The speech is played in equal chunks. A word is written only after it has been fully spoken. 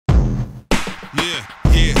Yeah,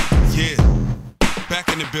 yeah, yeah. Back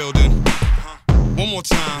in the building. One more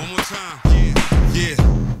time. Yeah, yeah.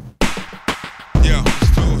 Yo,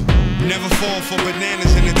 let's do it. Never fall for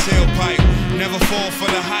bananas in the tailpipe. Never fall for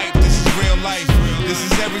the hype. This is real life. This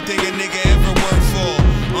is everything a nigga ever worked for.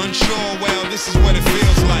 Unsure, well, this is what it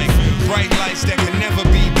feels like. Bright lights that can never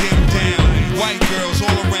be dimmed down. White girls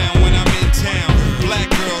all around when I'm in town. Black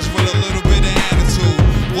girls with a little bit of attitude.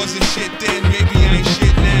 Wasn't shit then, maybe I ain't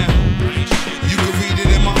shit now. You can read it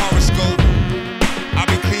in my horoscope. I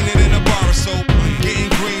be cleaner than a bar of soap. Getting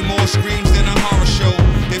green, more screams than a horror show.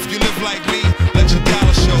 If you live like me, let your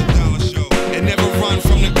dollar show. And never run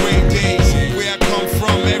from the great days. Where I come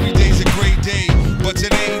from, every day's a great day. But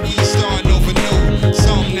today we starting over new.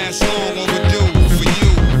 Something that's long overdue for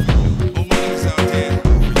you. All my niggas out there.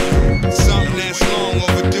 Something that's long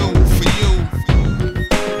overdue for you.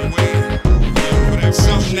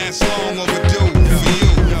 Something that's long overdue for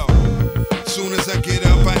you. Soon as I get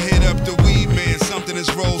up, I hit up the weed man. Something is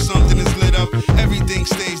rolled, something is lit up. Everything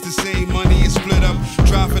stays the same, money is split up.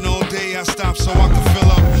 Driving all day, I stop so I can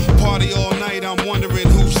fill up. Party all night, I'm wondering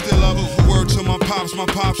who's still up. Word to my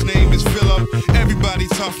pop's name is Phillip. Everybody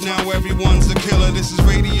tough now, everyone's a killer. This is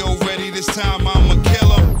radio ready, this time I'm a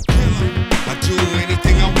killer. I do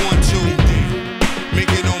anything I want to,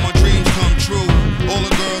 making all my dreams come true. All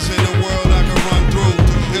the girls in the world I can run through.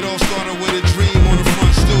 It all started with a dream on the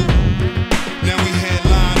front stoop. Now we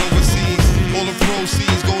headline overseas. All the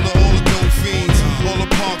proceeds go to all the dope fiends. All the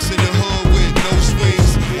parks in the hood with no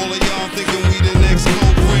swings. All of y'all thinking we the next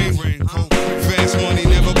cold ring. Fast money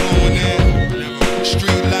never blowing in.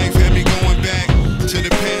 Street life had me going back to the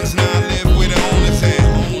pens. Now I live where the owners at.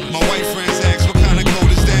 My white friends ask what kind of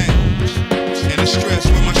code is that? And the stress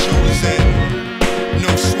where my shoulders at.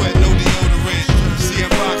 No sweat, no deodorant. See I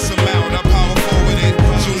rock some out, I power forward it.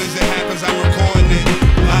 Soon as it happens, I'm recording it.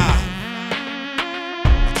 I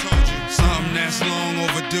told you, something that's long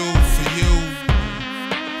overdue for you.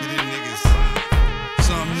 Get in, niggas.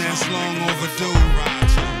 Something that's long overdue.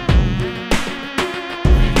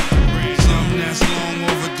 Something that's long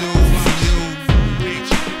overdue for you.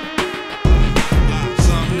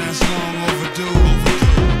 Something that's long overdue.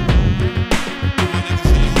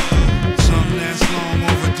 Something that's long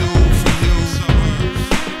overdue for you.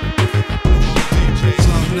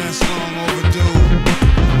 Something that's long overdue.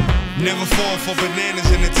 Never fall for bananas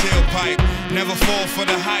in the tailpipe. Never fall for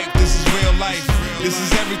the hype. This is real life. This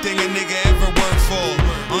is everything a nigga ever worked for.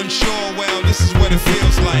 Unsure, well, this is what it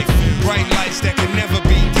feels like. Bright lights that can never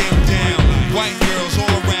be dimmed down. White girls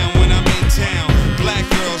all around when I'm in town. Black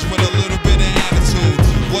girls with a little bit of attitude.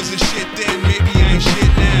 Wasn't shit then, maybe I ain't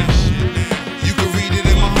shit now. You can read it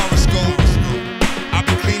in my horoscope. I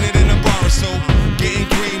be cleaner than a bar of soap. Getting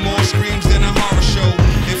green, more screams than a horror show.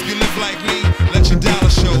 If you live like me, let your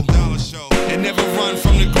dollar show. And never run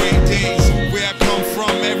from the great days. Where I come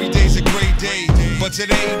from, every day's a great day. But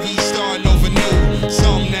today we starting